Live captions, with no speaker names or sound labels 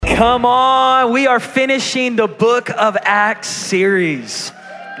Come on, we are finishing the Book of Acts series.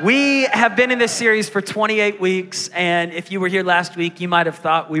 We have been in this series for 28 weeks, and if you were here last week, you might have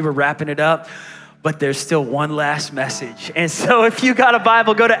thought we were wrapping it up, but there's still one last message. And so if you got a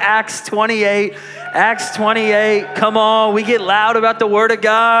Bible, go to Acts 28. Acts 28, come on, we get loud about the Word of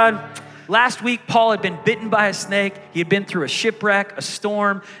God. Last week, Paul had been bitten by a snake. He had been through a shipwreck, a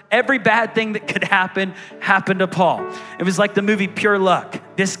storm. Every bad thing that could happen happened to Paul. It was like the movie Pure Luck.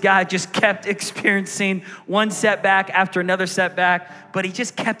 This guy just kept experiencing one setback after another setback, but he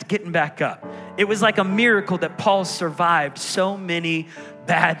just kept getting back up. It was like a miracle that Paul survived so many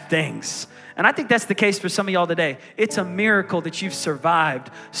bad things. And I think that's the case for some of y'all today. It's a miracle that you've survived.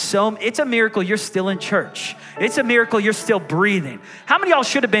 It's a miracle you're still in church. It's a miracle you're still breathing. How many of y'all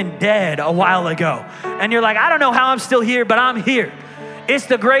should have been dead a while ago? And you're like, I don't know how I'm still here, but I'm here. It's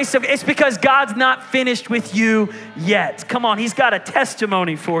the grace of, it's because God's not finished with you yet. Come on, he's got a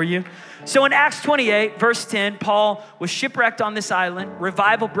testimony for you. So in Acts 28, verse 10, Paul was shipwrecked on this island.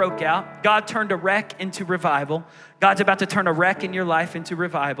 Revival broke out. God turned a wreck into revival. God's about to turn a wreck in your life into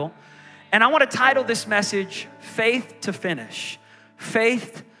revival. And I want to title this message, Faith to Finish.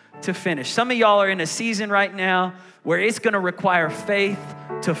 Faith to Finish. Some of y'all are in a season right now where it's going to require faith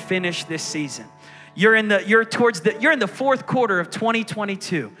to finish this season. You're in the fourth quarter of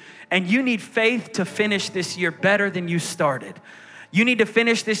 2022, and you need faith to finish this year better than you started. You need to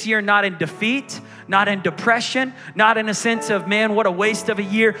finish this year not in defeat, not in depression, not in a sense of, man, what a waste of a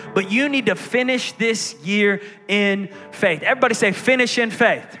year, but you need to finish this year in faith. Everybody say, finish in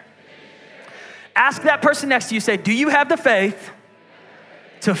faith. Ask that person next to you, say, do you have the faith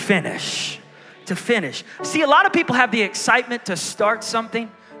to finish? To finish. See, a lot of people have the excitement to start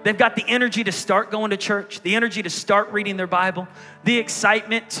something. They've got the energy to start going to church, the energy to start reading their Bible, the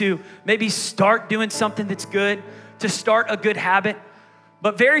excitement to maybe start doing something that's good, to start a good habit.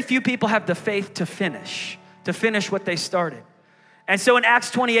 But very few people have the faith to finish what they started. And so in Acts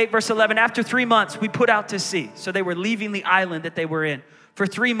 28, verse 11, after 3 months, we put out to sea. So they were leaving the island that they were in. For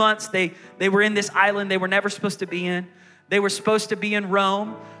 3 months, they were in this island they were never supposed to be in. They were supposed to be in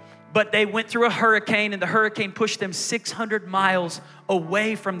Rome, but they went through a hurricane, and the hurricane pushed them 600 miles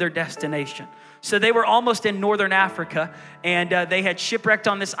away from their destination. So they were almost in northern Africa, and they had shipwrecked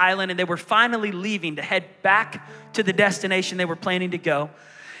on this island, and they were finally leaving to head back to the destination they were planning to go.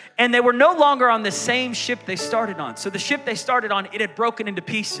 And they were no longer on the same ship they started on. So the ship they started on, it had broken into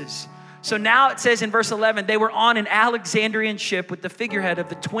pieces. So now it says in verse 11, they were on an Alexandrian ship with the figurehead of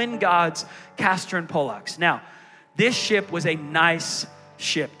the twin gods, Castor and Pollux. Now, this ship was a nice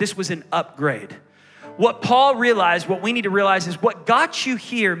ship. This was an upgrade. What Paul realized, what we need to realize is what got you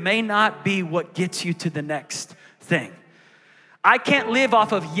here may not be what gets you to the next thing. I can't live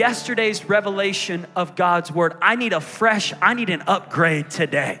off of yesterday's revelation of God's word. I need an upgrade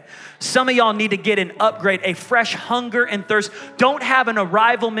today. Some of y'all need to get an upgrade, a fresh hunger and thirst. Don't have an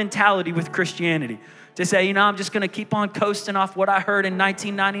arrival mentality with Christianity. To say, I'm just going to keep on coasting off what I heard in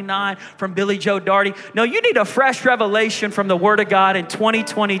 1999 from Billy Joe Daugherty. No, you need a fresh revelation from the Word of God in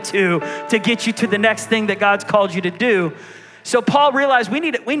 2022 to get you to the next thing that God's called you to do. So Paul realized we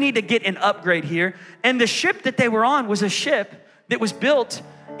need to get an upgrade here. And the ship that they were on was a ship that was built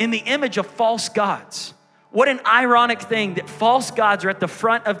in the image of false gods. What an ironic thing that false gods are at the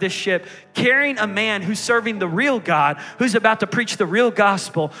front of this ship carrying a man who's serving the real God, who's about to preach the real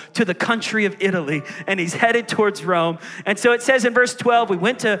gospel to the country of Italy, and he's headed towards Rome. And so it says in verse 12, we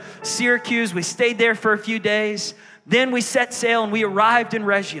went to Syracuse, we stayed there for a few days, then we set sail and we arrived in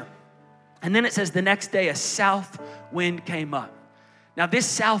Rhegium. And then it says the next day a south wind came up. Now this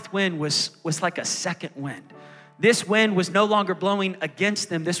south wind was like a second wind. This wind was no longer blowing against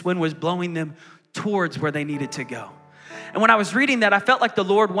them, this wind was blowing them towards where they needed to go. And when I was reading that, I felt like the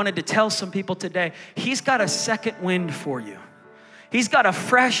Lord wanted to tell some people today, he's got a second wind for you. He's got a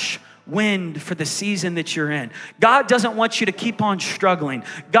fresh wind for the season that you're in. God doesn't want you to keep on struggling.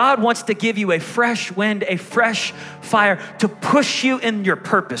 God wants to give you a fresh wind, a fresh fire to push you in your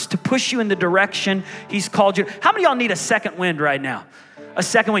purpose, to push you in the direction he's called you. How many of y'all need a second wind right now? A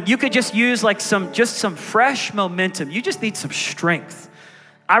second wind. You could just use like some fresh momentum. You just need some strength.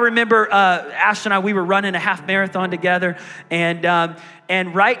 I remember Ashton and I, we were running a half marathon together, and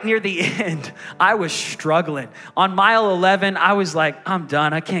right near the end, I was struggling. On mile 11, I was like, I'm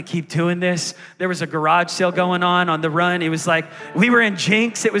done. I can't keep doing this. There was a garage sale going on the run. It was like, we were in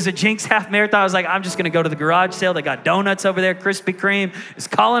Jinx. It was a Jinx half marathon. I was like, I'm just going to go to the garage sale. They got donuts over there. Krispy Kreme is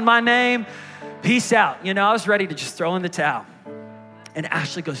calling my name. Peace out. I was ready to just throw in the towel. And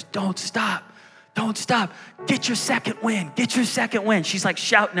Ashley goes, don't stop. Don't stop. Get your second win. Get your second win. She's like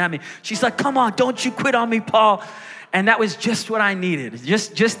shouting at me. She's like, come on, don't you quit on me, Paul. And that was just what I needed,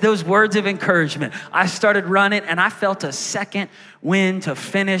 just those words of encouragement. I started running and I felt a second wind to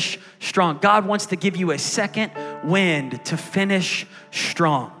finish strong. God wants to give you a second wind to finish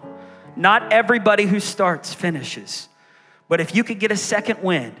strong. Not everybody who starts finishes, but if you could get a second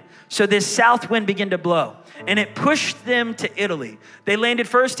wind. So this south wind began to blow and it pushed them to Italy. They landed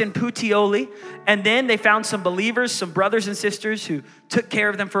first in Puteoli, and then they found some believers, some brothers and sisters who took care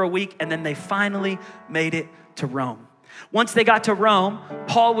of them for a week, and then they finally made it to Rome. Once they got to Rome,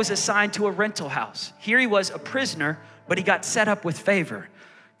 Paul was assigned to a rental house. Here he was a prisoner, but he got set up with favor.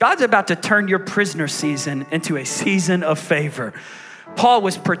 God's about to turn your prisoner season into a season of favor. Paul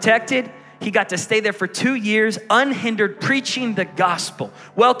was protected. He got to stay there for 2 years, unhindered, preaching the gospel,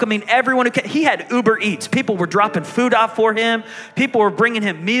 welcoming everyone who came. He had Uber Eats. People were dropping food out for him. People were bringing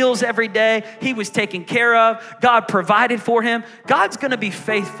him meals every day. He was taken care of. God provided for him. God's going to be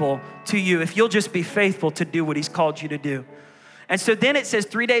faithful to you if you'll just be faithful to do what he's called you to do. And so then it says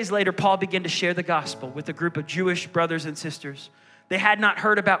 3 days later, Paul began to share the gospel with a group of Jewish brothers and sisters. They had not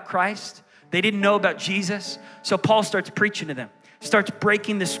heard about Christ. They didn't know about Jesus. So Paul starts preaching to them. Starts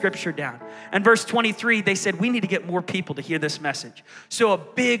breaking the scripture down. And verse 23, they said, we need to get more people to hear this message. So a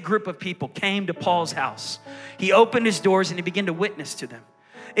big group of people came to Paul's house. He opened his doors and he began to witness to them.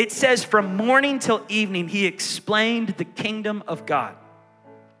 It says from morning till evening, he explained the kingdom of God.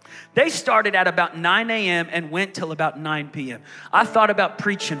 They started at about 9 a.m. and went till about 9 p.m. I thought about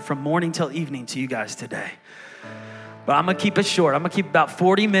preaching from morning till evening to you guys today. But I'm going to keep it short. I'm going to keep about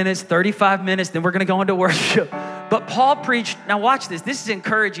 40 minutes, 35 minutes, then we're going to go into worship. But Paul preached, now watch this. This is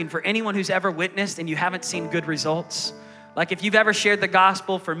encouraging for anyone who's ever witnessed and you haven't seen good results. Like if you've ever shared the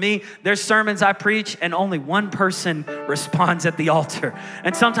gospel, for me, there's sermons I preach and only one person responds at the altar.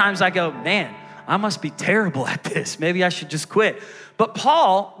 And sometimes I go, man, I must be terrible at this. Maybe I should just quit. But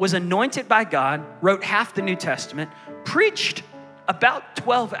Paul was anointed by God, wrote half the New Testament, preached about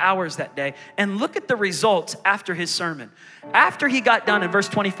 12 hours that day. And look at the results after his sermon. After he got done in verse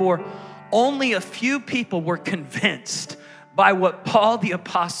 24, only a few people were convinced by what Paul the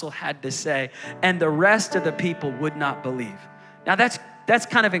apostle had to say, and the rest of the people would not believe. Now that's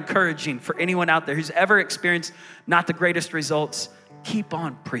kind of encouraging for anyone out there who's ever experienced not the greatest results. Keep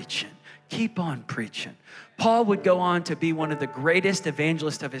on preaching. Keep on preaching. Paul would go on to be one of the greatest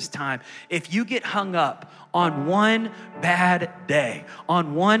evangelists of his time. If you get hung up on one bad day,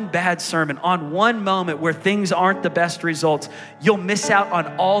 on one bad sermon, on one moment where things aren't the best results, you'll miss out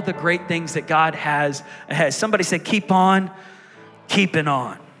on all the great things that God has ahead. Somebody said, keep on keeping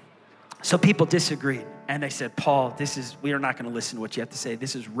on. So people disagreed. And they said, Paul, we are not going to listen to what you have to say.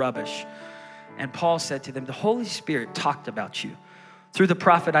 This is rubbish. And Paul said to them, the Holy Spirit talked about you through the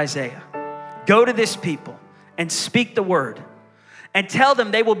prophet Isaiah. Go to this people and speak the word and tell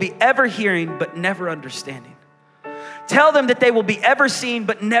them they will be ever hearing but never understanding. Tell them that they will be ever seeing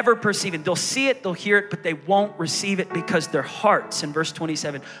but never perceiving. They'll see it, they'll hear it, but they won't receive it because their hearts, in verse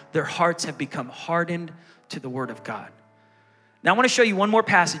 27, their hearts have become hardened to the word of God. Now I want to show you one more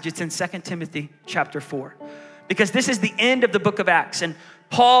passage. It's in 2 Timothy chapter 4, because this is the end of the book of Acts. And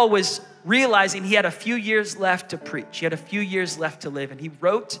Paul was realizing he had a few years left to preach. He had a few years left to live. And he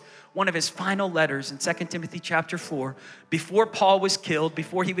wrote one of his final letters in 2 Timothy chapter 4, before Paul was killed,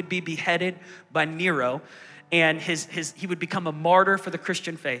 before he would be beheaded by Nero, and he would become a martyr for the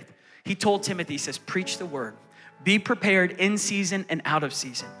Christian faith. He told Timothy, he says, preach the word. Be prepared in season and out of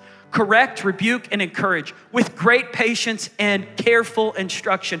season. Correct, rebuke, and encourage with great patience and careful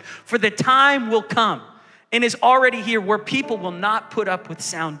instruction. For the time will come and is already here where people will not put up with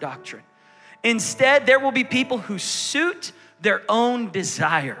sound doctrine. Instead, there will be people who suit their own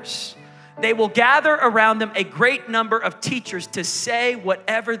desires. They will gather around them a great number of teachers to say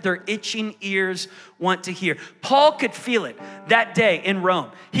whatever their itching ears want to hear. Paul could feel it that day in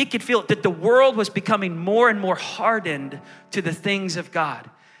Rome. He could feel it that the world was becoming more and more hardened to the things of God.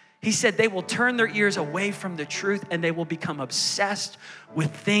 He said they will turn their ears away from the truth and they will become obsessed with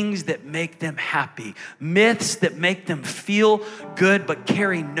things that make them happy, myths that make them feel good but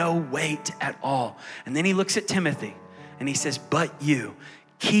carry no weight at all. And then he looks at Timothy and he says, but you,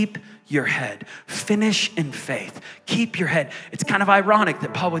 keep your head. Finish in faith. Keep your head. It's kind of ironic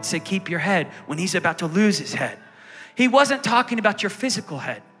that Paul would say, keep your head when he's about to lose his head. He wasn't talking about your physical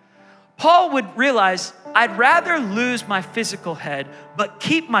head. Paul would realize, I'd rather lose my physical head, but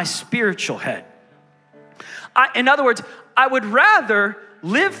keep my spiritual head. In other words, I would rather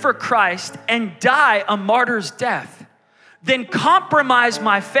live for Christ and die a martyr's death than compromise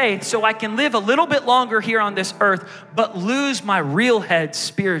my faith so I can live a little bit longer here on this earth, but lose my real head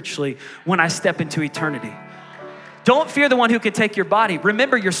spiritually when I step into eternity. Don't fear the one who can take your body.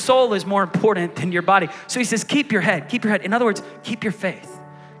 Remember, your soul is more important than your body. So he says, keep your head, keep your head. In other words, keep your faith.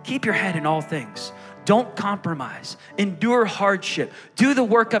 Keep your head in all things. Don't compromise. Endure hardship. Do the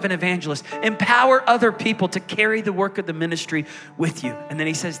work of an evangelist. Empower other people to carry the work of the ministry with you. And then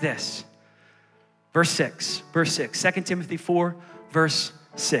he says this, verse 6, 2 Timothy 4, verse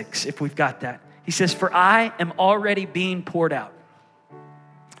 6, if we've got that. He says, for I am already being poured out.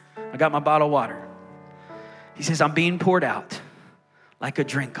 I got my bottle of water. He says, I'm being poured out like a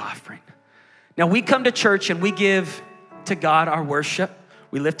drink offering. Now we come to church and we give to God our worship.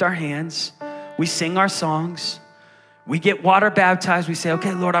 We lift our hands. We sing our songs. We get water baptized. We say,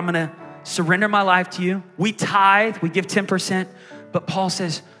 okay, Lord, I'm going to surrender my life to you. We tithe. We give 10%. But Paul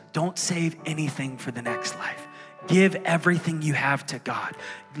says, don't save anything for the next life. Give everything you have to God.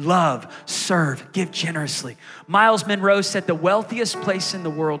 Love, serve, give generously. Miles Monroe said the wealthiest place in the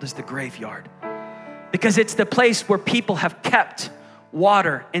world is the graveyard, because it's the place where people have kept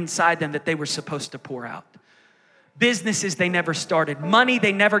water inside them that they were supposed to pour out. Businesses they never started. Money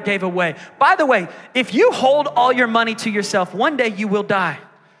they never gave away. By the way, if you hold all your money to yourself, one day you will die.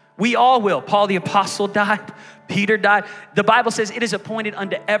 We all will. Paul the apostle died. Peter died. The Bible says it is appointed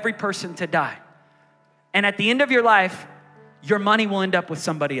unto every person to die. And at the end of your life, your money will end up with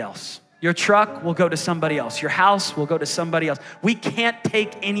somebody else. Your truck will go to somebody else. Your house will go to somebody else. We can't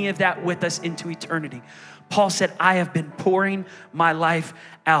take any of that with us into eternity. Paul said, I have been pouring my life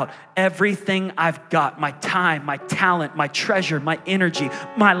out. Everything I've got, my time, my talent, my treasure, my energy,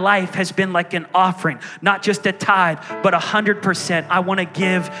 my life has been like an offering, not just a tithe, but 100%. I want to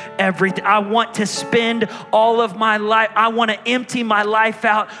give everything. I want to spend all of my life. I want to empty my life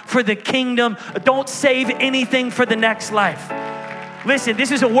out for the kingdom. Don't save anything for the next life. Listen,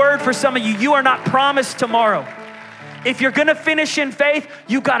 this is a word for some of you. You are not promised tomorrow. If you're going to finish in faith,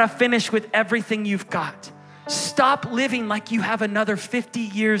 you got to finish with everything you've got. Stop living like you have another 50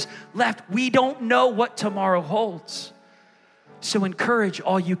 years left. We don't know what tomorrow holds. So encourage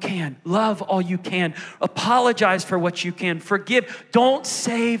all you can. Love all you can. Apologize for what you can. Forgive. Don't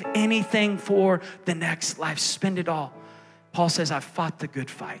save anything for the next life. Spend it all. Paul says, I've fought the good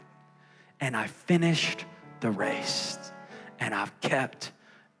fight, and I've finished the race, and I've kept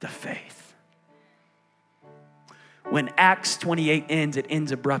the faith. When Acts 28 ends, it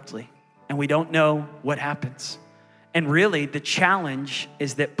ends abruptly. And we don't know what happens. And really, the challenge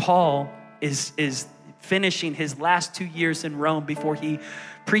is that Paul is finishing his last 2 years in Rome before he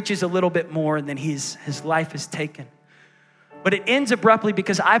preaches a little bit more, and then his life is taken. But it ends abruptly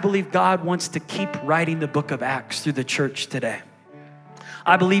because I believe God wants to keep writing the book of Acts through the church today.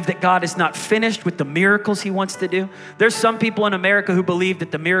 I believe that God is not finished with the miracles he wants to do. There's some people in America who believe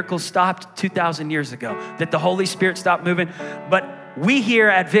that the miracles stopped 2,000 years ago, that the Holy Spirit stopped moving. But we here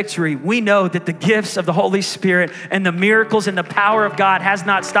at Victory, we know that the gifts of the Holy Spirit and the miracles and the power of God has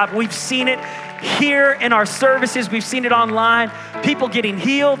not stopped. We've seen it here in our services. We've seen it online. People getting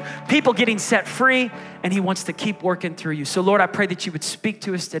healed, people getting set free, and he wants to keep working through you. So Lord, I pray that you would speak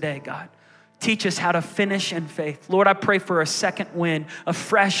to us today, God. Teach us how to finish in faith. Lord, I pray for a second wind, a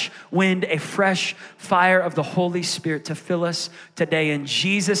fresh wind, a fresh fire of the Holy Spirit to fill us today. In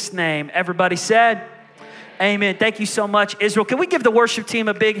Jesus' name, everybody said, amen. Thank you so much, Israel. Can we give the worship team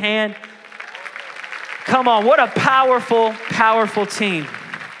a big hand? Come on, what a powerful, powerful team.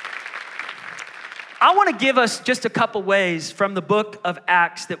 I want to give us just a couple ways from the book of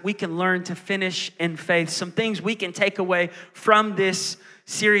Acts that we can learn to finish in faith. Some things we can take away from this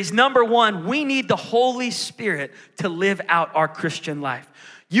series. Number one, we need the Holy Spirit to live out our Christian life.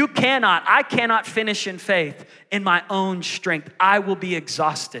 I cannot finish in faith in my own strength. I will be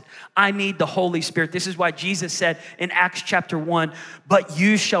exhausted. I need the Holy Spirit. This is why Jesus said in Acts chapter 1, but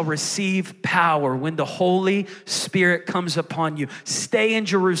you shall receive power when the Holy Spirit comes upon you. Stay in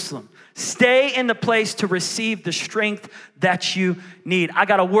Jerusalem. Stay in the place to receive the strength that you need. I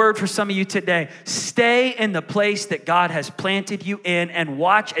got a word for some of you today. Stay in the place that God has planted you in and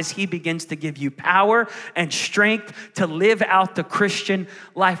watch as he begins to give you power and strength to live out the Christian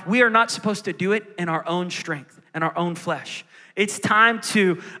life. We are not supposed to do it in our own strength and our own flesh. It's time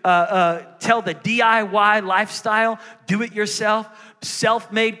to tell the DIY lifestyle, do it yourself,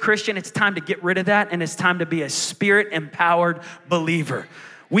 self-made Christian. It's time to get rid of that, and it's time to be a spirit-empowered believer.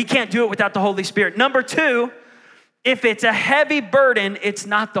 We can't do it without the Holy Spirit. Number two, if it's a heavy burden, it's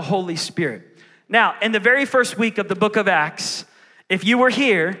not the Holy Spirit. Now, in the very first week of the book of Acts, if you were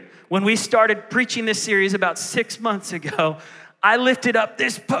here when we started preaching this series about 6 months ago, I lifted up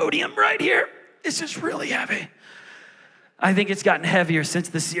this podium right here. This is really heavy. I think it's gotten heavier since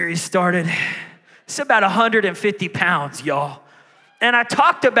the series started. It's about 150 pounds, y'all. And I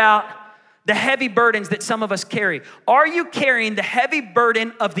talked about the heavy burdens that some of us carry? Are you carrying the heavy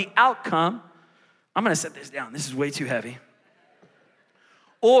burden of the outcome? I'm gonna set this down. This is way too heavy.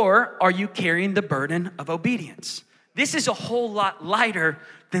 Or are you carrying the burden of obedience? This is a whole lot lighter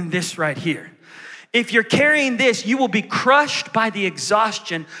than this right here. If you're carrying this, you will be crushed by the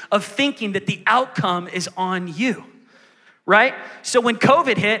exhaustion of thinking that the outcome is on you, right? So when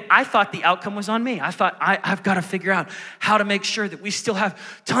COVID hit, I thought the outcome was on me. I thought, I've got to figure out how to make sure that we still have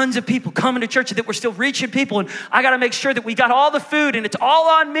tons of people coming to church and that we're still reaching people. And I got to make sure that we got all the food and it's all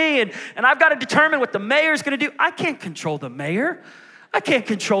on me. And I've got to determine what the mayor's going to do. I can't control the mayor. I can't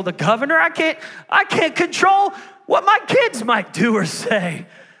control the governor. I can't control what my kids might do or say.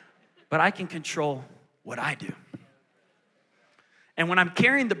 But I can control what I do. And when I'm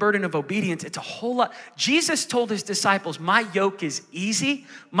carrying the burden of obedience, it's a whole lot. Jesus told his disciples, my yoke is easy,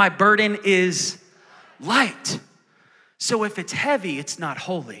 my burden is light. So if it's heavy, it's not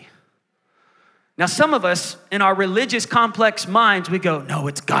holy. Now, some of us in our religious complex minds, we go, no,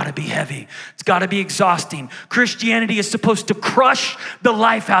 it's gotta be heavy. It's gotta be exhausting. Christianity is supposed to crush the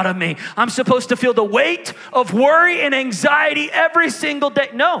life out of me. I'm supposed to feel the weight of worry and anxiety every single day.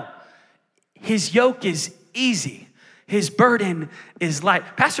 No. His yoke is easy. His burden is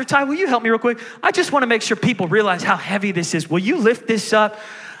light. Pastor Ty, will you help me real quick? I just want to make sure people realize how heavy this is. Will you lift this up?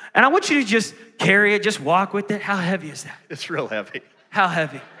 And I want you to just carry it, just walk with it. How heavy is that? It's real heavy. How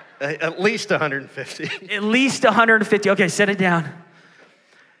heavy? At least 150. At least 150. Okay, set it down.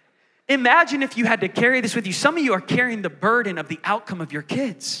 Imagine if you had to carry this with you. Some of you are carrying the burden of the outcome of your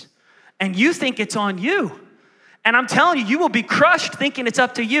kids, and you think it's on you. And I'm telling you, you will be crushed thinking it's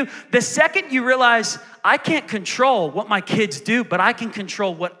up to you. The second you realize, I can't control what my kids do, but I can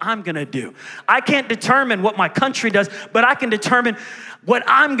control what I'm gonna do. I can't determine what my country does, but I can determine what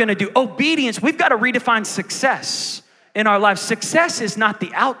I'm gonna do. Obedience, we've gotta redefine success in our lives. Success is not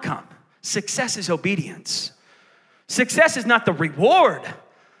the outcome. Success is obedience. Success is not the reward.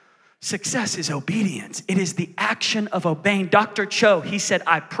 Success is obedience. It is the action of obeying. Dr. Cho, he said,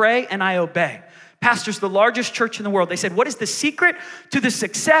 I pray and I obey. Pastors the largest church in the world. They said, what is the secret to the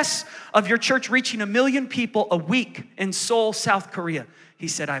success of your church reaching 1 million people a week in Seoul, South Korea? He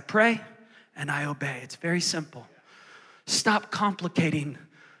said, I pray and I obey. It's very simple. Stop complicating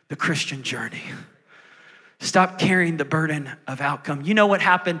the Christian journey. Stop carrying the burden of outcome. You know what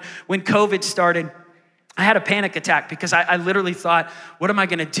happened when COVID started? I had a panic attack because I literally thought, what am I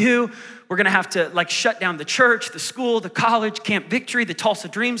gonna do? We're gonna have to shut down the church, the school, the college, Camp Victory, the Tulsa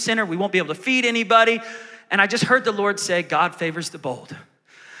Dream Center. We won't be able to feed anybody. And I just heard the Lord say, God favors the bold.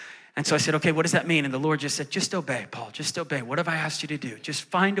 And so I said, okay, what does that mean? And the Lord just said, just obey, Paul, just obey. What have I asked you to do? Just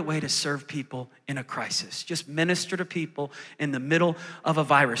find a way to serve people in a crisis. Just minister to people in the middle of a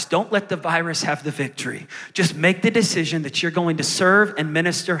virus. Don't let the virus have the victory. Just make the decision that you're going to serve and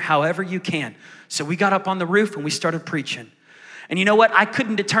minister however you can. So we got up on the roof and we started preaching. And you know what? I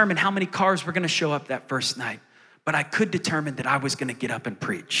couldn't determine how many cars were gonna show up that first night, but I could determine that I was gonna get up and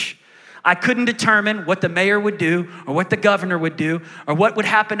preach. I couldn't determine what the mayor would do or what the governor would do or what would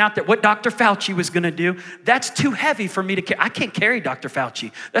happen out there, what Dr. Fauci was gonna do. That's too heavy for me to carry. I can't carry Dr.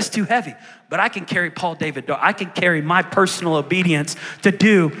 Fauci. That's too heavy. But I can carry Paul David. I can carry my personal obedience to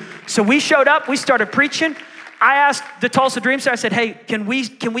do. So we showed up, we started preaching. I asked the Tulsa Dream Center, I said, hey, can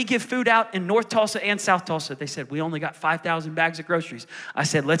we give food out in North Tulsa and South Tulsa? They said, we only got 5,000 bags of groceries. I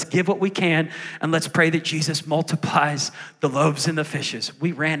said, let's give what we can and let's pray that Jesus multiplies the loaves and the fishes.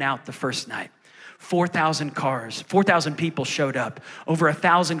 We ran out the first night. 4,000 cars, 4,000 people showed up. Over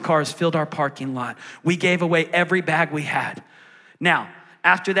 1,000 cars filled our parking lot. We gave away every bag we had. Now,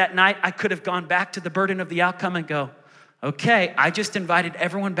 after that night, I could have gone back to the burden of the outcome and go, okay, I just invited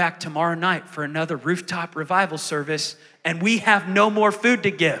everyone back tomorrow night for another rooftop revival service, and we have no more food to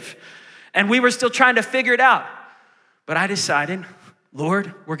give. And we were still trying to figure it out. But I decided,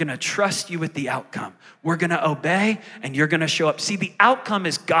 Lord, we're gonna trust you with the outcome. We're gonna obey and you're gonna show up. See, the outcome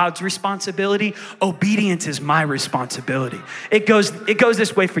is God's responsibility. Obedience is my responsibility. It goes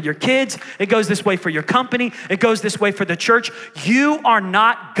this way for your kids. It goes this way for your company. It goes this way for the church. You are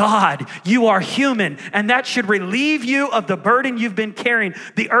not God. You are human. And that should relieve you of the burden you've been carrying.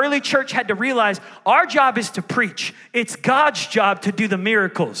 The early church had to realize our job is to preach. It's God's job to do the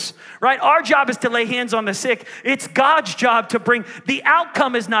miracles, right? Our job is to lay hands on the sick. It's God's job to bring the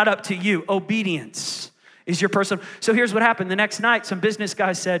outcome is not up to you. Obedience is your personal. So here's what happened. The next night, some business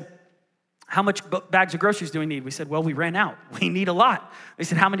guys said, how much bags of groceries do we need? We said, well, we ran out. We need a lot. They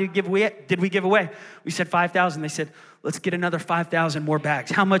said, how many did we give away? We said 5,000. They said, let's get another 5,000 more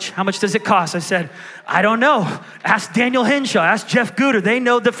bags. How much does it cost? I said, I don't know. Ask Daniel Henshaw. Ask Jeff Gooder. They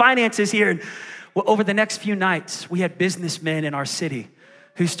know the finances here. And well, over the next few nights, we had businessmen in our city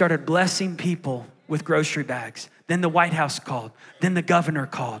who started blessing people with grocery bags. Then the White House called. Then the governor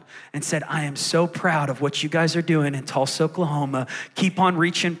called and said, I am so proud of what you guys are doing in Tulsa, Oklahoma. Keep on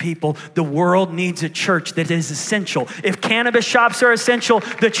reaching people. The world needs a church that is essential. If cannabis shops are essential,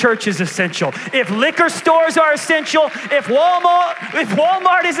 the church is essential. If liquor stores are essential, if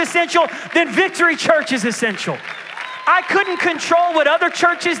Walmart is essential, then Victory Church is essential. I couldn't control what other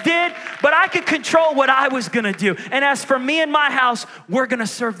churches did, but I could control what I was gonna do. And as for me and my house, we're gonna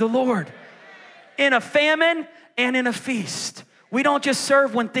serve the Lord. In a famine and in a feast. We don't just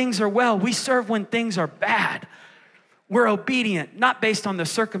serve when things are well, we serve when things are bad. We're obedient, not based on the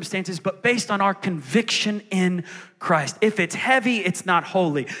circumstances, but based on our conviction in Christ. If it's heavy, it's not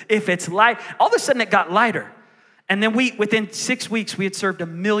holy. If it's light, all of a sudden it got lighter. And then within 6 weeks, we had served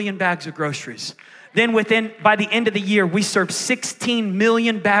 1 million bags of groceries. Then by the end of the year, we served 16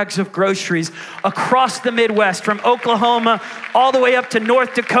 million bags of groceries across the Midwest, from Oklahoma all the way up to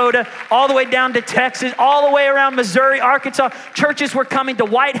North Dakota, all the way down to Texas, all the way around Missouri, Arkansas. Churches were coming. The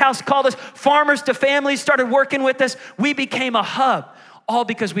White House called us. Farmers to families started working with us. We became a hub, all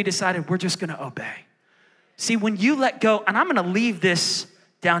because we decided we're just gonna obey. See, when you let go, and I'm gonna leave this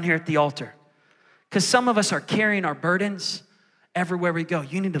down here at the altar, because some of us are carrying our burdens everywhere we go.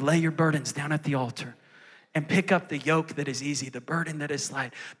 You need to lay your burdens down at the altar and pick up the yoke that is easy, the burden that is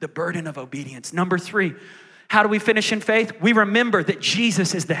light, the burden of obedience. Number 3, how do we finish in faith? We remember that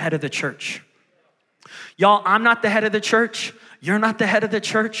Jesus is the head of the church. Y'all, I'm not the head of the church. You're not the head of the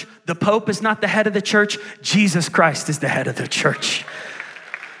church. The Pope is not the head of the church. Jesus Christ is the head of the church.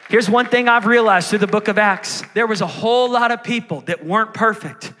 Here's one thing I've realized through the book of Acts. There was a whole lot of people that weren't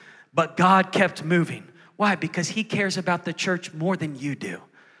perfect, but God kept moving. Why? Because he cares about the church more than you do.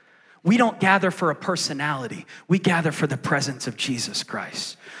 We don't gather for a personality. We gather for the presence of Jesus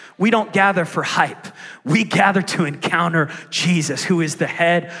Christ. We don't gather for hype. We gather to encounter Jesus, who is the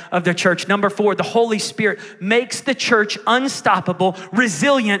head of the church. Number 4, the Holy Spirit makes the church unstoppable,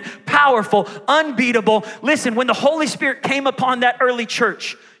 resilient, powerful, unbeatable. Listen, when the Holy Spirit came upon that early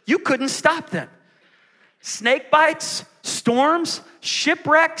church, you couldn't stop them. Snake bites, storms,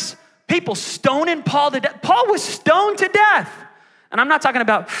 shipwrecks, people stoning Paul to death. Paul was stoned to death. And I'm not talking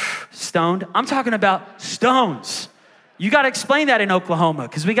about stoned. I'm talking about stones. You got to explain that in Oklahoma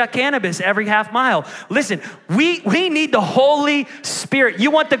because we got cannabis every half mile. Listen, we need the Holy Spirit.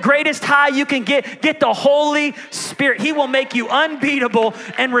 You want the greatest high you can get the Holy Spirit. He will make you unbeatable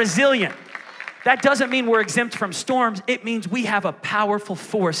and resilient. That doesn't mean we're exempt from storms. It means we have a powerful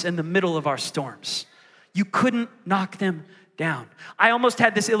force in the middle of our storms. You couldn't knock them down. I almost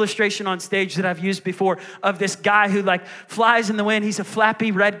had this illustration on stage that I've used before of this guy who flies in the wind. He's a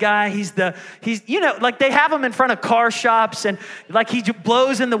flappy red guy. He's they have him in front of car shops and he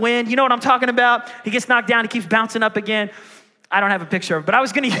blows in the wind. You know what I'm talking about? He gets knocked down. He keeps bouncing up again. I don't have a picture of it, but I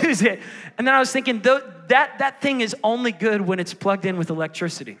was going to use it. And then I was thinking that thing is only good when it's plugged in with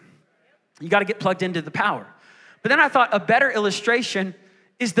electricity. You got to get plugged into the power. But then I thought a better illustration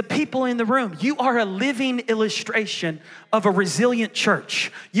is the people in the room. You are a living illustration of a resilient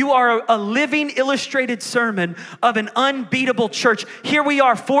church. You are a living illustrated sermon of an unbeatable church. Here we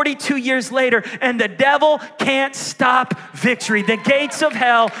are 42 years later, and the devil can't stop Victory. The gates of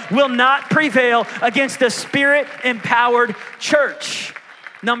hell will not prevail against the Spirit-empowered church.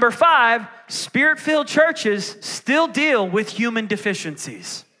 Number 5, Spirit-filled churches still deal with human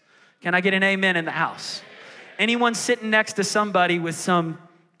deficiencies. Can I get an amen in the house? Anyone sitting next to somebody with some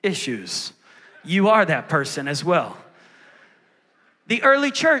issues, you are that person as well. The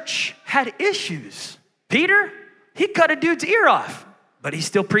early church had issues. Peter, he cut a dude's ear off, but he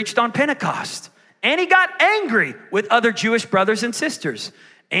still preached on Pentecost. And he got angry with other Jewish brothers and sisters.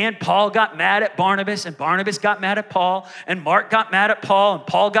 And Paul got mad at Barnabas, and Barnabas got mad at Paul, and Mark got mad at Paul, and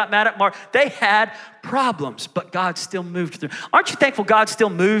Paul got mad at Mark. They had problems, but God still moved through. Aren't you thankful God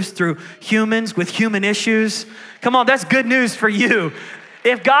still moves through humans with human issues? Come on, that's good news for you.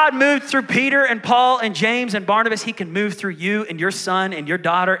 If God moved through Peter and Paul and James and Barnabas, he can move through you and your son and your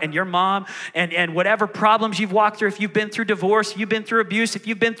daughter and your mom and whatever problems you've walked through. If you've been through divorce, you've been through abuse, if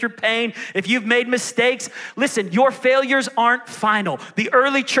you've been through pain, if you've made mistakes, listen, your failures aren't final. The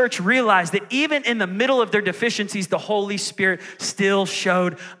early church realized that even in the middle of their deficiencies, the Holy Spirit still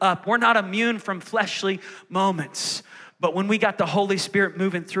showed up. We're not immune from fleshly moments. But when we got the Holy Spirit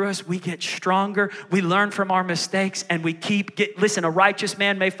moving through us, we get stronger, we learn from our mistakes, and we listen, a righteous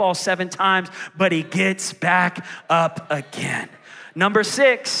man may fall 7 times, but he gets back up again. Number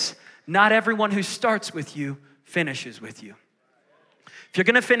 6, not everyone who starts with you finishes with you. If you're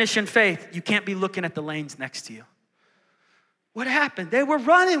gonna finish in faith, you can't be looking at the lanes next to you. What happened? They were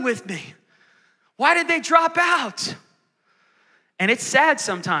running with me. Why did they drop out? And it's sad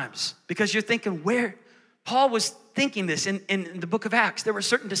sometimes because you're thinking where Paul was thinking this in the book of Acts. There were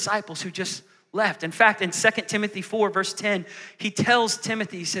certain disciples who just left. In fact, in 2 Timothy 4, verse 10, he tells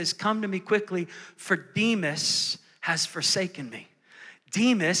Timothy, he says, come to me quickly, for Demas has forsaken me.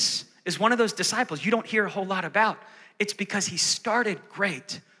 Demas is one of those disciples you don't hear a whole lot about. It's because he started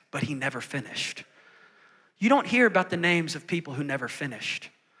great, but he never finished. You don't hear about the names of people who never finished.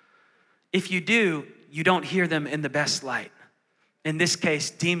 If you do, you don't hear them in the best light. In this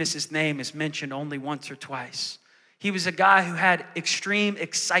case, Demas' name is mentioned only once or twice. He was a guy who had extreme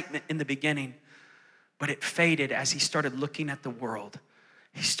excitement in the beginning, but it faded as he started looking at the world.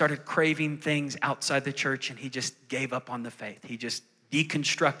 He started craving things outside the church, and he just gave up on the faith. He just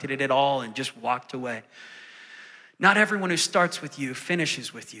deconstructed it all and just walked away. Not everyone who starts with you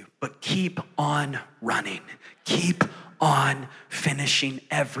finishes with you, but keep on running. Keep on finishing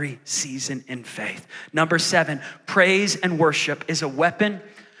every season in faith. Number 7, praise and worship is a weapon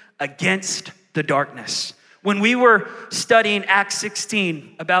against the darkness. When we were studying Acts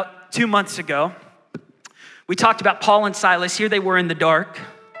 16 about 2 months ago, we talked about Paul and Silas. Here they were in the dark.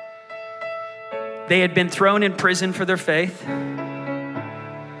 They had been thrown in prison for their faith.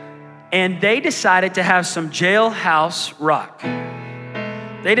 And they decided to have some jailhouse rock.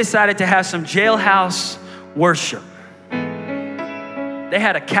 They decided to have some jailhouse worship. They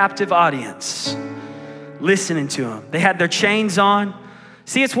had a captive audience listening to them. They had their chains on.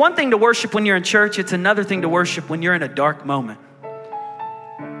 See, it's one thing to worship when you're in church. It's another thing to worship when you're in a dark moment,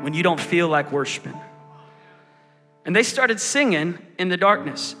 when you don't feel like worshiping. And they started singing in the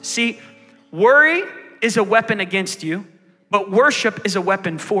darkness. See, worry is a weapon against you, but worship is a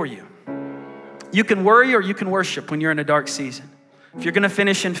weapon for you. You can worry or you can worship when you're in a dark season. If you're gonna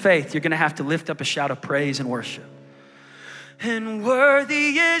finish in faith, you're gonna have to lift up a shout of praise and worship. And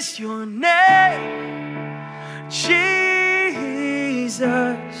worthy is your name, Jesus.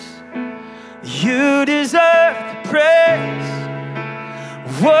 You deserve the praise.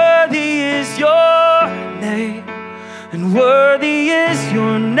 Worthy is your name, and worthy is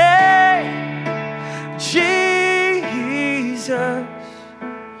your name, Jesus.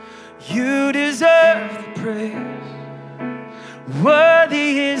 You deserve the praise.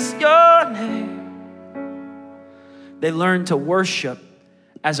 Worthy is your name. They learned to worship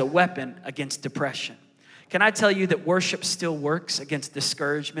as a weapon against depression. Can I tell you that worship still works against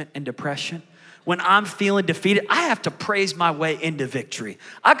discouragement and depression? When I'm feeling defeated, I have to praise my way into victory.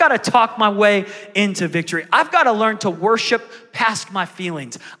 I gotta talk my way into victory. I've gotta learn to worship past my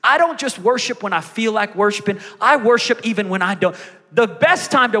feelings. I don't just worship when I feel like worshiping. I worship even when I don't. The best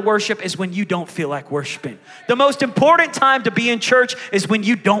time to worship is when you don't feel like worshiping. The most important time to be in church is when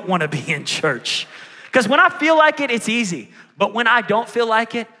you don't wanna be in church. Because when I feel like it, it's easy. But when I don't feel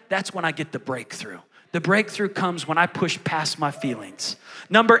like it, that's when I get the breakthrough. The breakthrough comes when I push past my feelings.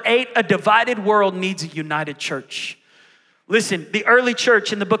 Number 8, a divided world needs a united church. Listen, the early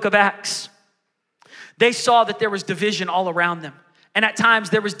church in the book of Acts, they saw that there was division all around them. And at times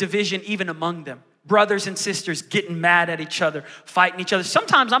there was division even among them. Brothers and sisters getting mad at each other, fighting each other.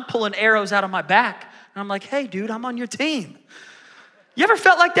 Sometimes I'm pulling arrows out of my back and I'm like, hey dude, I'm on your team. You ever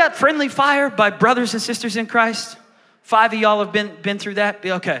felt like that? Friendly fire by brothers and sisters in Christ? 5 of y'all have been through that?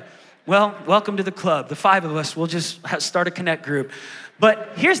 Okay. Well, welcome to the club. The 5 of us, we'll just start a connect group.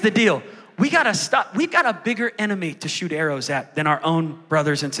 But here's the deal. We gotta stop. We've got a bigger enemy to shoot arrows at than our own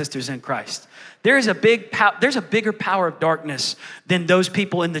brothers and sisters in Christ. There's a bigger power of darkness than those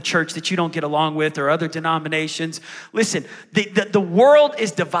people in the church that you don't get along with or other denominations. Listen, the world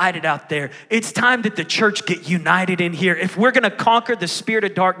is divided out there. It's time that the church get united in here. If we're gonna conquer the spirit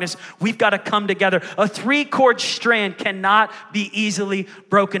of darkness, we've gotta come together. A 3-cord strand cannot be easily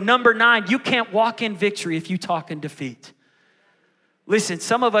broken. Number 9, you can't walk in victory if you talk in defeat. Listen,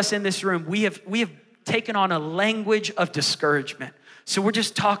 some of us in this room, we have taken on a language of discouragement. So we're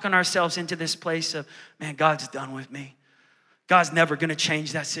just talking ourselves into this place of, man, God's done with me. God's never gonna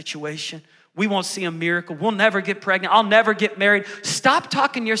change that situation. We won't see a miracle. We'll never get pregnant. I'll never get married. Stop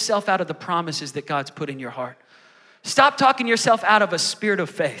talking yourself out of the promises that God's put in your heart. Stop talking yourself out of a spirit of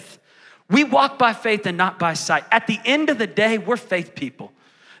faith. We walk by faith and not by sight. At the end of the day, we're faith people.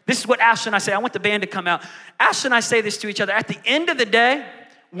 This is what Ashley and I say. I want the band to come out. Ashley and I say this to each other. At the end of the day,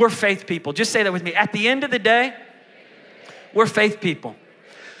 we're faith people. Just say that with me. At the end of the day, we're faith people.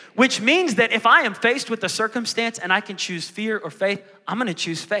 Which means that if I am faced with a circumstance and I can choose fear or faith, I'm gonna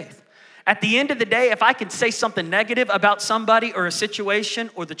choose faith. At the end of the day, if I can say something negative about somebody or a situation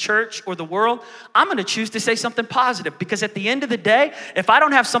or the church or the world, I'm gonna choose to say something positive, because at the end of the day, if I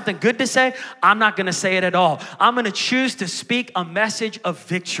don't have something good to say, I'm not gonna say it at all. I'm gonna choose to speak a message of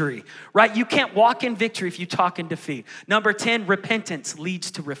victory, right? You can't walk in victory if you talk in defeat. Number 10, repentance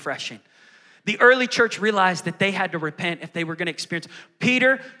leads to refreshing. The early church realized that they had to repent if they were going to experience.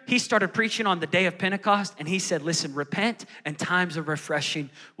 Peter, he started preaching on the day of Pentecost, and he said, listen, repent and times of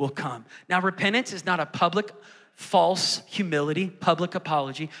refreshing will come. Now, repentance is not a public false humility, public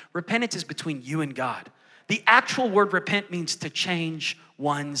apology. Repentance is between you and God. The actual word repent means to change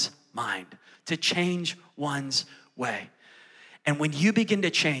one's mind, to change one's way. And when you begin to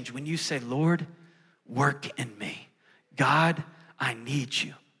change, when you say, Lord, work in me. God, I need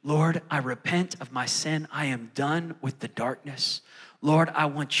you. Lord, I repent of my sin. I am done with the darkness. Lord, I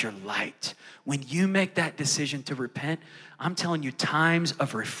want your light. When you make that decision to repent, I'm telling you, times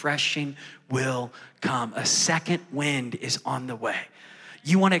of refreshing will come. A second wind is on the way.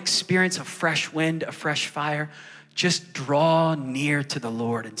 You want to experience a fresh wind, a fresh fire? Just draw near to the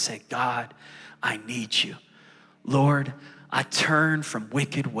Lord and say, God, I need you. Lord, I turn from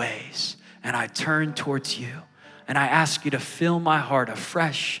wicked ways and I turn towards you. And I ask you to fill my heart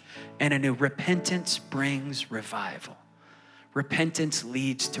afresh and anew. Repentance brings revival. Repentance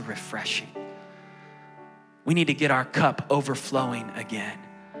leads to refreshing. We need to get our cup overflowing again.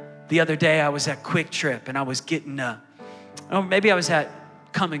 The other day I was at Quick Trip and I was getting, maybe I was at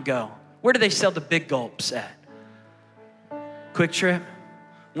Come and Go. Where do they sell the big gulps at? Quick Trip?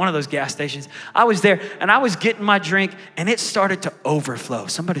 One of those gas stations. I was there and I was getting my drink and it started to overflow.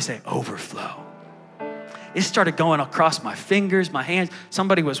 Somebody say overflow. It started going across my fingers, my hands.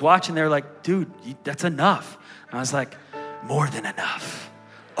 Somebody was watching. They were like, dude, that's enough. And I was like, more than enough.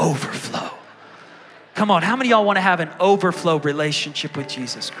 Overflow. Come on, how many of y'all want to have an overflow relationship with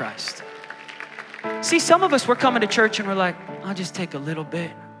Jesus Christ? See, some of us, we're coming to church and we're like, I'll just take a little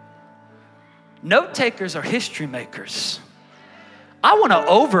bit. Note takers are history makers. I want to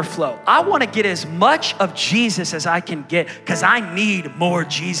overflow. I want to get as much of Jesus as I can get, because I need more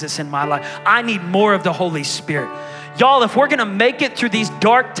Jesus in my life. I need more of the Holy Spirit. Y'all, if we're going to make it through these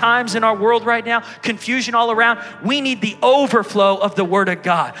dark times in our world right now, confusion all around, we need the overflow of the Word of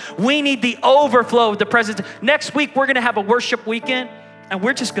God. We need the overflow of the presence. Next week, we're going to have a worship weekend, and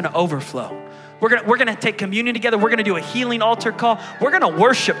we're just going to overflow. We're gonna take communion together. We're gonna do a healing altar call. We're gonna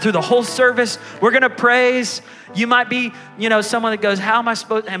worship through the whole service. We're gonna praise. You might be, someone that goes,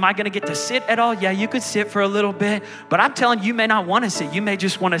 am I gonna get to sit at all? Yeah, you could sit for a little bit, but I'm telling you, you may not wanna sit. You may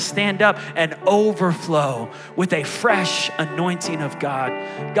just wanna stand up and overflow with a fresh anointing of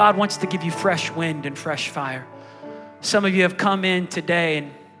God. God wants to give you fresh wind and fresh fire. Some of you have come in today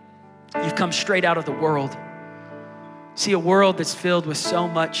and you've come straight out of the world. See, a world that's filled with so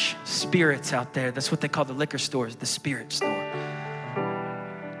much spirits out there. That's what they call the liquor stores, the spirit store.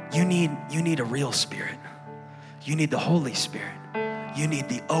 You need a real spirit. You need the Holy Spirit. You need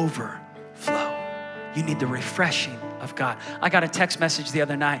the overflow. You need the refreshing of God. I got a text message the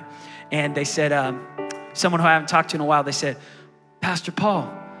other night, and they said, someone who I haven't talked to in a while, they said, Pastor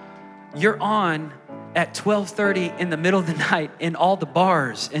Paul, you're on at 12:30 in the middle of the night in all the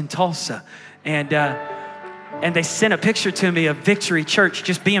bars in Tulsa. And they sent a picture to me of Victory Church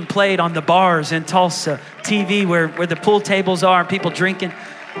just being played on the bars in Tulsa, TV where the pool tables are and people drinking.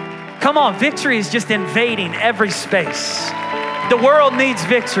 Come on, Victory is just invading every space. The world needs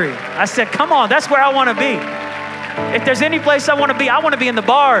victory. I said, come on, that's where I want to be. If there's any place I want to be in the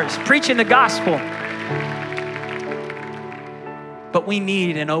bars, preaching the gospel. But we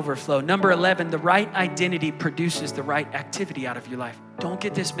need an overflow. Number 11, the right identity produces the right activity out of your life. Don't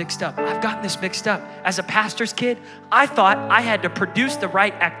get this mixed up. I've gotten this mixed up. As a pastor's kid, I thought I had to produce the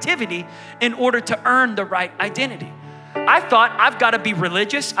right activity in order to earn the right identity. I thought I've got to be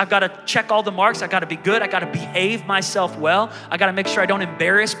religious. I've got to check all the marks. I've got to be good. I've got to behave myself well. I got to make sure I don't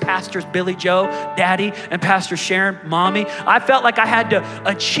embarrass Pastors Billy Joe, Daddy, and Pastor Sharon, Mommy. I felt like I had to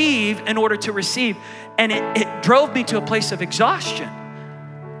achieve in order to receive. And it drove me to a place of exhaustion.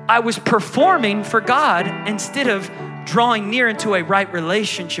 I was performing for God instead of drawing near into a right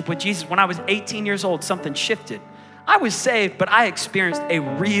relationship with Jesus. When I was 18 years old, something shifted. I was saved, but I experienced a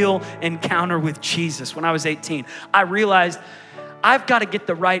real encounter with Jesus when I was 18. I realized I've got to get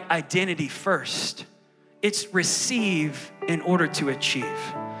the right identity first. It's receive in order to achieve.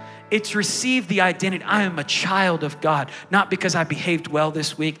 It's receive the identity. I am a child of God, not because I behaved well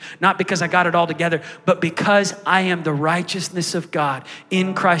this week, not because I got it all together, but because I am the righteousness of God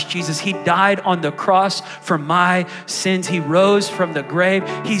in Christ Jesus. He died on the cross for my sins. He rose from the grave.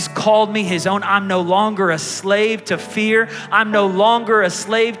 He's called me his own. I'm no longer a slave to fear. I'm no longer a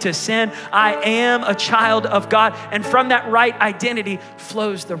slave to sin. I am a child of God. And from that right identity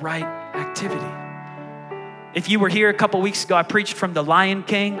flows the right activity. If you were here a couple weeks ago, I preached from the Lion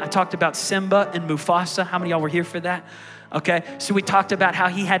King. I talked about Simba and Mufasa. How many of y'all were here for that? Okay, so we talked about how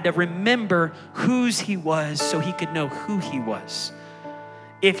he had to remember whose he was so he could know who he was.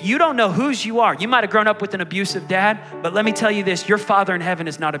 If you don't know whose you are, you might have grown up with an abusive dad, but let me tell you this, your Father in heaven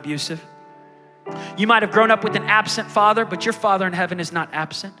is not abusive. You might have grown up with an absent father, but your Father in heaven is not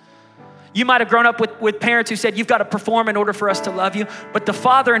absent. You might have grown up with parents who said, you've got to perform in order for us to love you. But the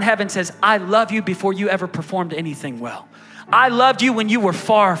Father in heaven says, I love you before you ever performed anything well. I loved you when you were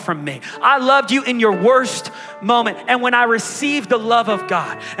far from me. I loved you in your worst moment. And when I received the love of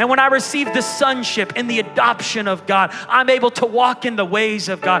God, and when I received the sonship and the adoption of God, I'm able to walk in the ways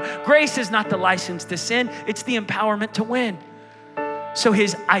of God. Grace is not the license to sin. It's the empowerment to win. So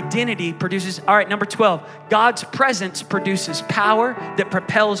his identity produces, all right, number 12, God's presence produces power that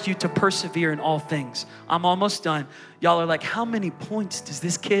propels you to persevere in all things. I'm almost done. Y'all are like, how many points does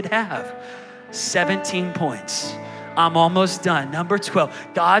this kid have? 17 points. I'm almost done. Number 12,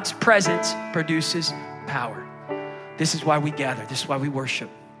 God's presence produces power. This is why we gather. This is why we worship.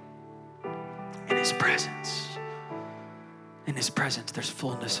 In his presence. In his presence, there's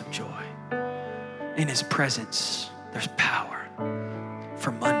fullness of joy. In his presence, there's power.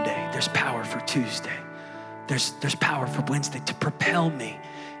 For Monday, there's power for Tuesday. There's power for Wednesday to propel me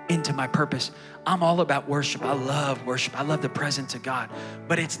into my purpose. I'm all about worship. I love worship. I love the presence of God.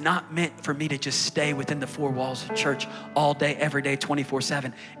 But it's not meant for me to just stay within the four walls of church all day, every day,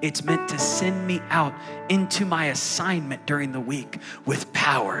 24/7. It's meant to send me out into my assignment during the week with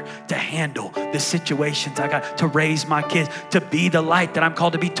power to handle the situations I got, to raise my kids, to be the light that I'm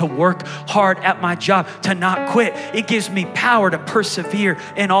called to be, to work hard at my job, to not quit. It gives me power to persevere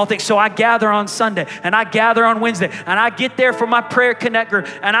in all things. So I gather on Sunday and I gather on Wednesday and I get there for my prayer connect group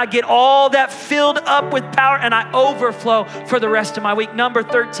and I get all that filled up with power and I overflow for the rest of my week. Number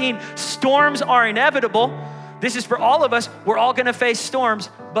 13, storms are inevitable. This is for all of us. We're all gonna face storms,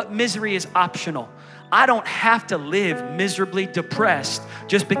 but misery is optional. I don't have to live miserably depressed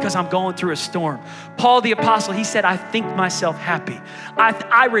just because I'm going through a storm. Paul the apostle, he said, I think myself happy.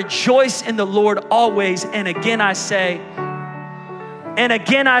 I rejoice in the Lord always. And again I say,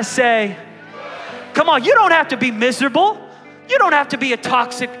 come on, you don't have to be miserable. You don't have to be a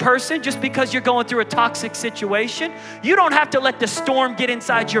toxic person just because you're going through a toxic situation. You don't have to let the storm get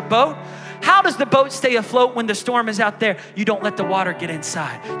inside your boat. How does the boat stay afloat when the storm is out there? You don't let the water get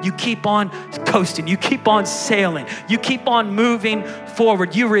inside. You keep on coasting. You keep on sailing. You keep on moving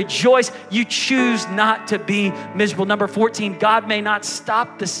forward. You rejoice. You choose not to be miserable. Number 14, God may not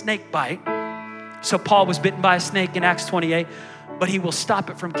stop the snake bite. So Paul was bitten by a snake in Acts 28. But he will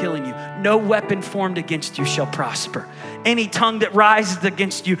stop it from killing you. No weapon formed against you shall prosper. Any tongue that rises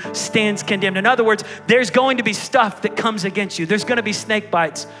against you stands condemned. In other words, there's going to be stuff that comes against you. There's going to be snake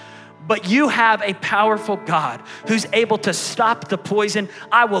bites. But you have a powerful God who's able to stop the poison.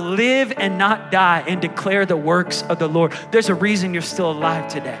 I will live and not die and declare the works of the Lord. There's a reason you're still alive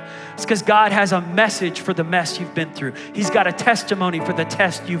today. It's because God has a message for the mess you've been through. He's got a testimony for the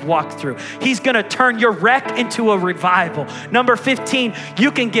test you've walked through. He's gonna turn your wreck into a revival. Number 15, you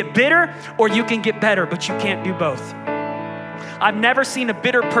can get bitter or you can get better, but you can't do both. I've never seen a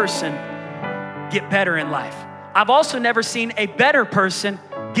bitter person get better in life. I've also never seen a better person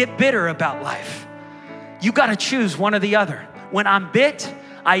get bitter about life. You got to choose one or the other. When I'm bit,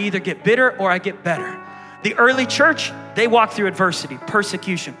 I either get bitter or I get better. The early church, they walked through adversity,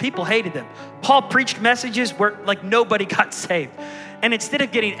 persecution. People hated them. Paul preached messages where like nobody got saved. And instead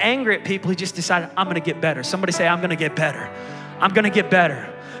of getting angry at people, he just decided, I'm going to get better. Somebody say, I'm going to get better. I'm going to get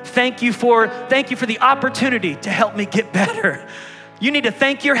better. Thank you for the opportunity to help me get better. You need to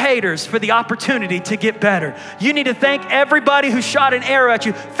thank your haters for the opportunity to get better. You need to thank everybody who shot an arrow at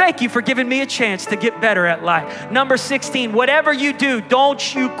you. Thank you for giving me a chance to get better at life. Number 16, whatever you do,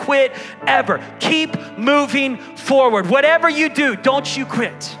 don't you quit ever. Keep moving forward. Whatever you do, don't you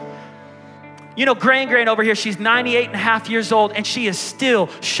quit. You know, Gran over here, she's 98 and a half years old and she is still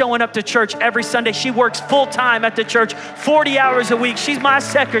showing up to church every Sunday. She works full time at the church, 40 hours a week. She's my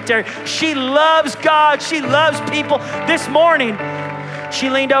secretary. She loves God. She loves people. This morning, she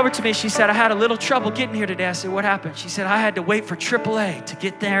leaned over to me. She said, I had a little trouble getting here today. I said, what happened? She said, I had to wait for AAA to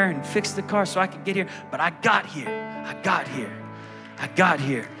get there and fix the car so I could get here. But I got here. I got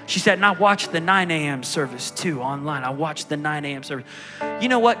here. She said, and I watched the 9 a.m. service too online. I watched the 9 a.m. service. You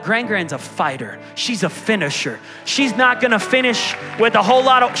know what? Gran-Gran's a fighter. She's a finisher. She's not gonna finish with a whole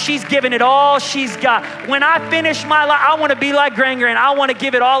lot of, she's giving it all she's got. When I finish my life, I wanna be like Gran-Gran. I wanna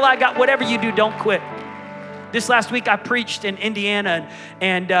give it all I got. Whatever you do, don't quit. This last week I preached in Indiana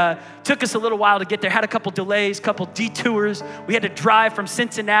and took us a little while to get there. Had a couple delays, couple detours. We had to drive from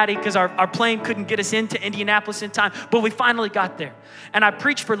Cincinnati because our plane couldn't get us into Indianapolis in time, but we finally got there. And I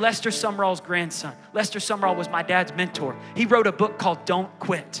preached for Lester Sumrall's grandson. Lester Sumrall was my dad's mentor. He wrote a book called Don't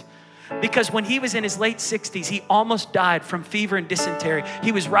Quit. Because when he was in his late 60s, he almost died from fever and dysentery.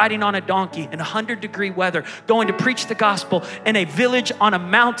 He was riding on a donkey in 100-degree weather, going to preach the gospel in a village on a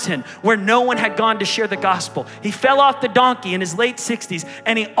mountain where no one had gone to share the gospel. He fell off the donkey in his late 60s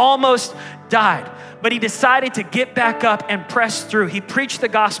and he almost died. But he decided to get back up and press through. He preached the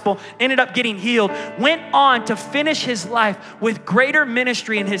gospel, ended up getting healed, went on to finish his life with greater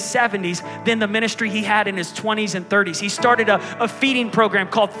ministry in his 70s than the ministry he had in his 20s and 30s. He started a feeding program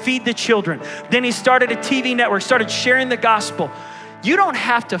called Feed the Children. Then he started a TV network, started sharing the gospel. You don't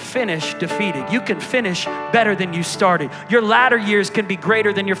have to finish defeated. You can finish better than you started. Your latter years can be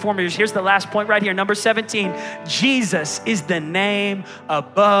greater than your former years. Here's the last point right here, number 17. Jesus is the name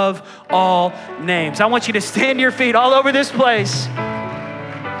above all names. I want you to stand to your feet all over this place.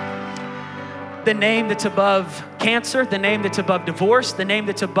 The name that's above cancer, the name that's above divorce, the name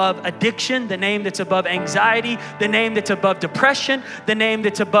that's above addiction, the name that's above anxiety, the name that's above depression, the name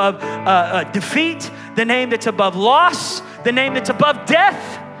that's above defeat, the name that's above loss, the name that's above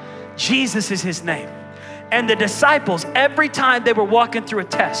death. Jesus is his name. And the disciples, every time they were walking through a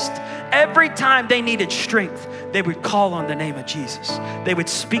test, every time they needed strength, they would call on the name of Jesus. They would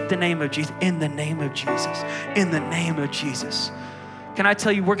speak the name of Jesus, in the name of Jesus, in the name of Jesus. Can I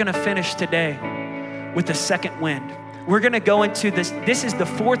tell you, we're gonna finish today with the second wind. We're gonna go into this. This is the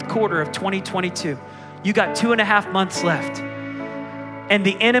fourth quarter of 2022. You got 2.5 months left. And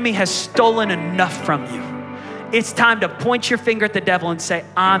the enemy has stolen enough from you. It's time to point your finger at the devil and say,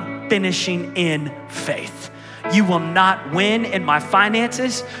 I'm finishing in faith. You will not win in my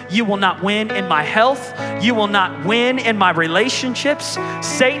finances. You will not win in my health. You will not win in my relationships.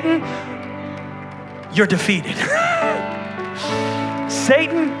 Satan, you're defeated.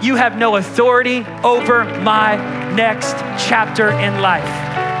 Satan, you have no authority over my next chapter in life.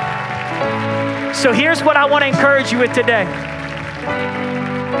 So here's what I want to encourage you with today.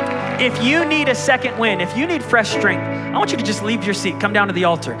 If you need a second wind, if you need fresh strength, I want you to just leave your seat, come down to the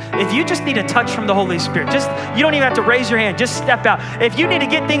altar. If you just need a touch from the Holy Spirit, you don't even have to raise your hand, just step out. If you need to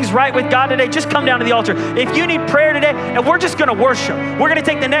get things right with God today, just come down to the altar. If you need prayer today, and we're just gonna worship. We're gonna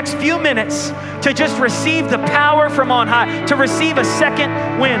take the next few minutes to just receive the power from on high, to receive a second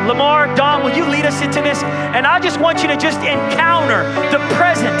wind. Lamar, Don, will you lead us into this? And I just want you to just encounter the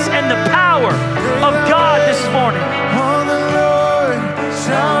presence and the power of God this morning. On the Lord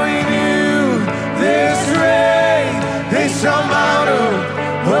shall renew this rain. They shall mount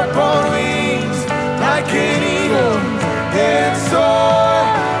up on wings like an eagle and soar.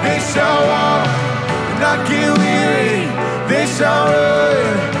 They shall walk and not get weary. They shall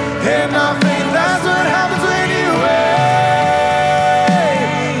run and not faint. That's what happens when you wait.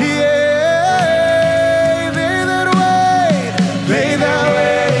 Yeah, they that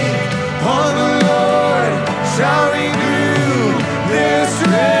wait on the Lord shall renew this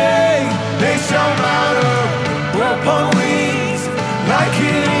strength. They shall mount up upon wings like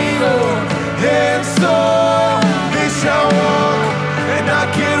an eagle and soar. They shall walk and not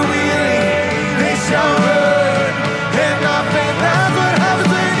get weary. They shall run and not faint. That's what happens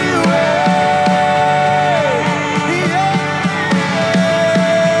when you wait.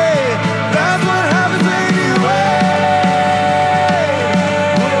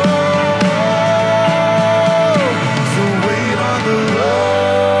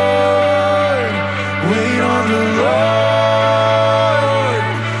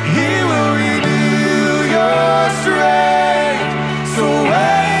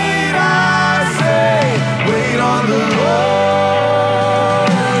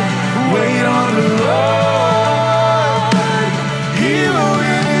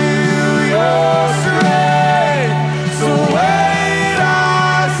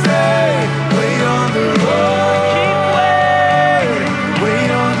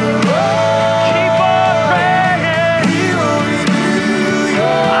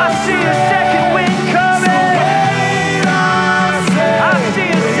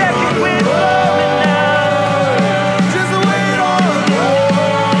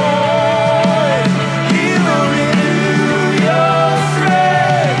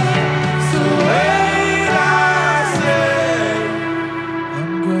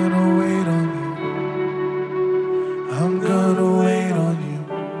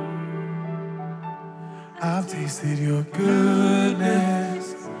 tasted your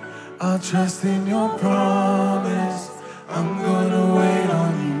goodness. I'll trust in your promise. I'm gonna wait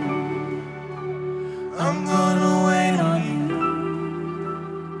on you. I'm gonna wait on you.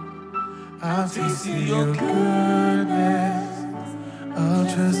 I've tasted your goodness. I'll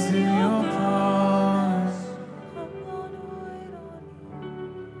trust in your promise.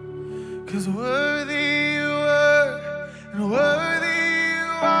 'Cause worthy you were, and worthy you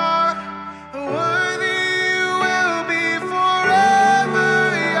are, and worthy you will be forever,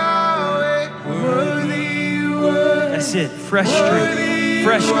 Yahweh. Worthy you were. That's it. Fresh strength,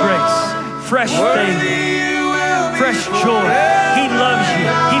 fresh grace, fresh favor, fresh joy. He loves you.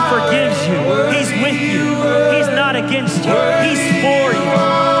 He forgives you. He's with you. He's not against you. He's for you.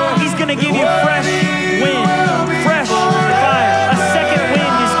 He's going to give you fresh wind, fresh fire. A second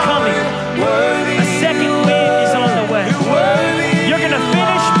wind is coming. A second wind is on the way. You're going to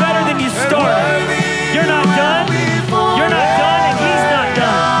finish better than you started. You're not done. You're not done, and he's not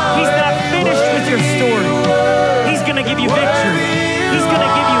done. He's not finished with your story. He's going to give you victory. He's going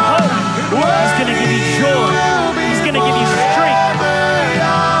to give you hope. He's going to give you joy. He's going to give you strength.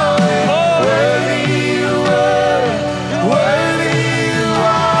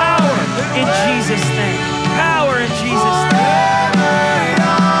 Power in Jesus.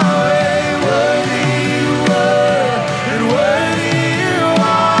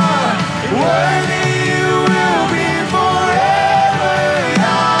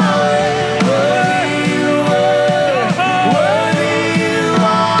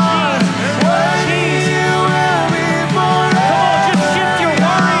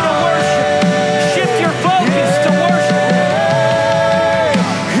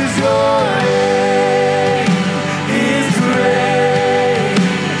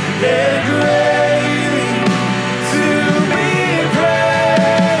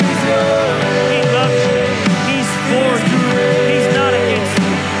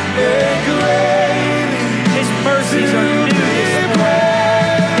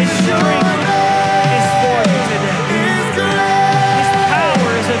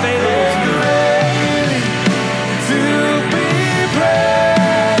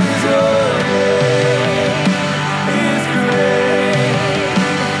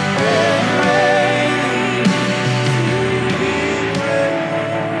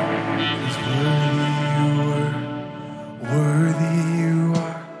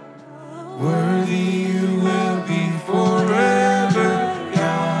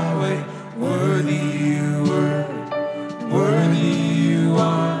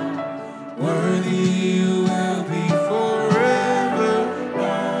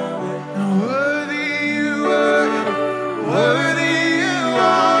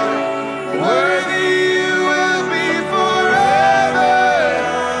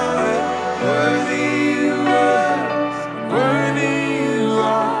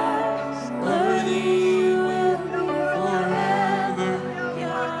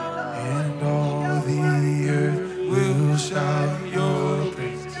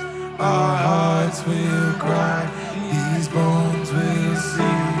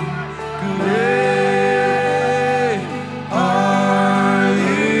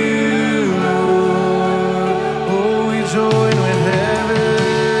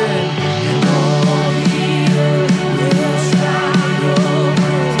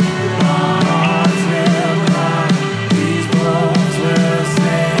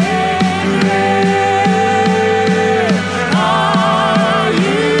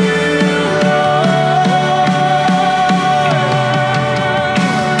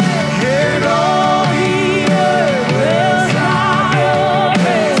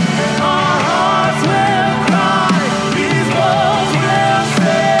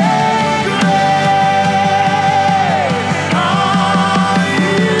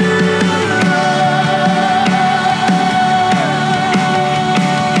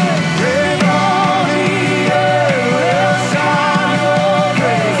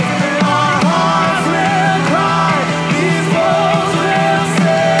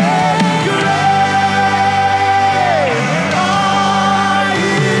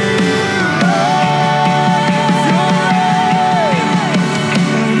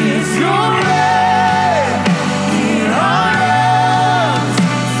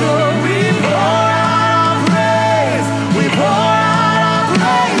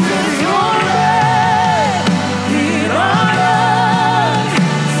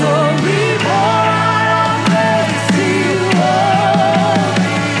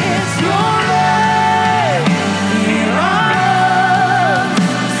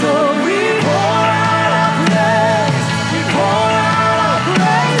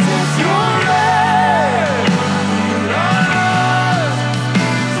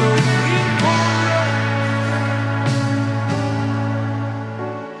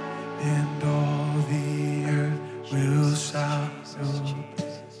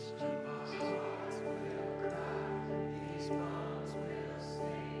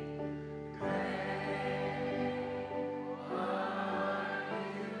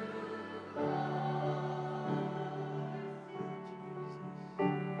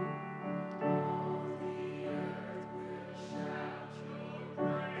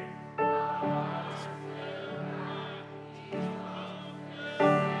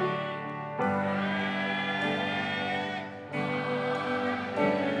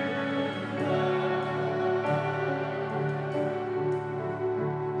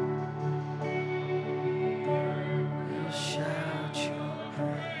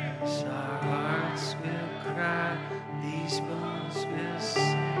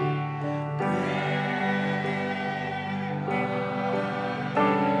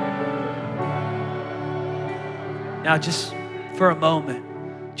 Now just for a moment,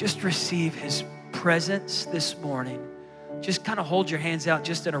 just receive his presence this morning. Just kind of hold your hands out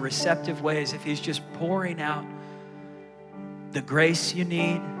just in a receptive way as if he's just pouring out the grace you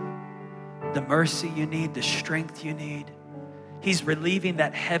need, the mercy you need, the strength you need. He's relieving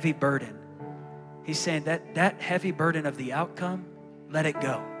that heavy burden. He's saying that heavy burden of the outcome, let it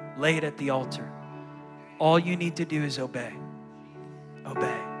go. Lay it at the altar. All you need to do is obey.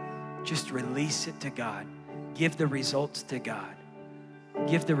 Obey. Just release it to God. Give the results to God.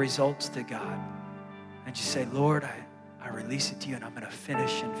 Give the results to God. And just say, Lord, I release it to you, and I'm going to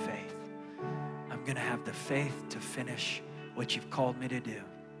finish in faith. I'm going to have the faith to finish what you've called me to do.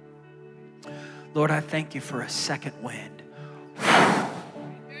 Lord, I thank you for a second wind.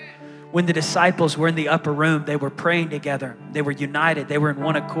 When the disciples were in the upper room, they were praying together. They were united. They were in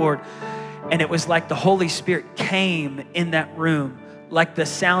one accord. And it was like the Holy Spirit came in that room like the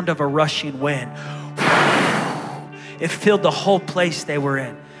sound of a rushing wind. It filled the whole place they were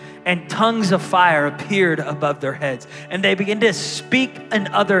in. And tongues of fire appeared above their heads. And they began to speak in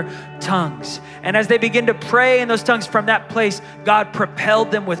other tongues. And as they began to pray in those tongues from that place, God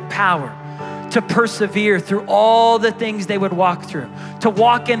propelled them with power to persevere through all the things they would walk through, to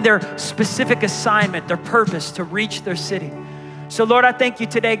walk in their specific assignment, their purpose, to reach their city. So Lord, I thank you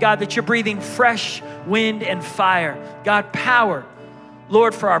today, God, that you're breathing fresh wind and fire. God, power,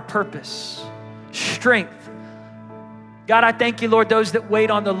 Lord, for our purpose, strength. God, I thank you, Lord, those that wait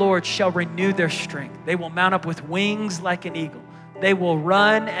on the Lord shall renew their strength. They will mount up with wings like an eagle. They will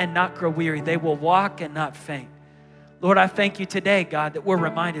run and not grow weary. They will walk and not faint. Lord, I thank you today, God, that we're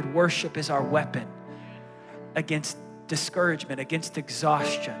reminded worship is our weapon against discouragement, against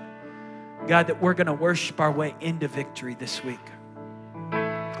exhaustion. God, that we're going to worship our way into victory this week.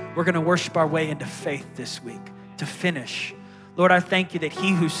 We're going to worship our way into faith this week to finish. Lord, I thank you that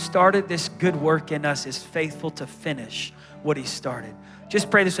he who started this good work in us is faithful to finish what he started. Just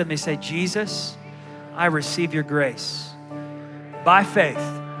pray this with me. Say, Jesus, I receive your grace. By faith,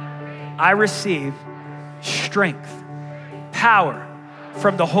 I receive strength, power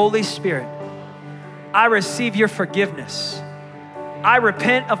from the Holy Spirit. I receive your forgiveness. I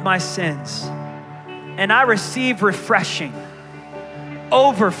repent of my sins, and I receive refreshing,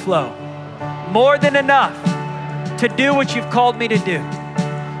 overflow, more than enough to do what you've called me to do,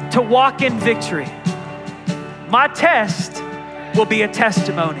 to walk in victory. My test will be a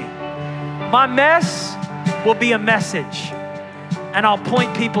testimony. My mess will be a message, and I'll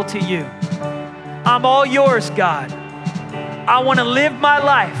point people to you. I'm all yours, God. I want to live my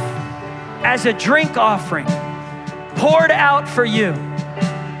life as a drink offering poured out for you.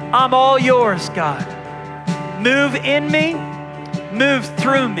 I'm all yours, God. Move in me, move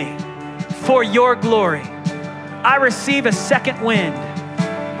through me for your glory. I receive a second wind,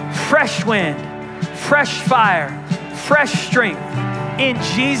 fresh fire, fresh strength. In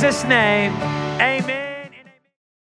Jesus' name, amen.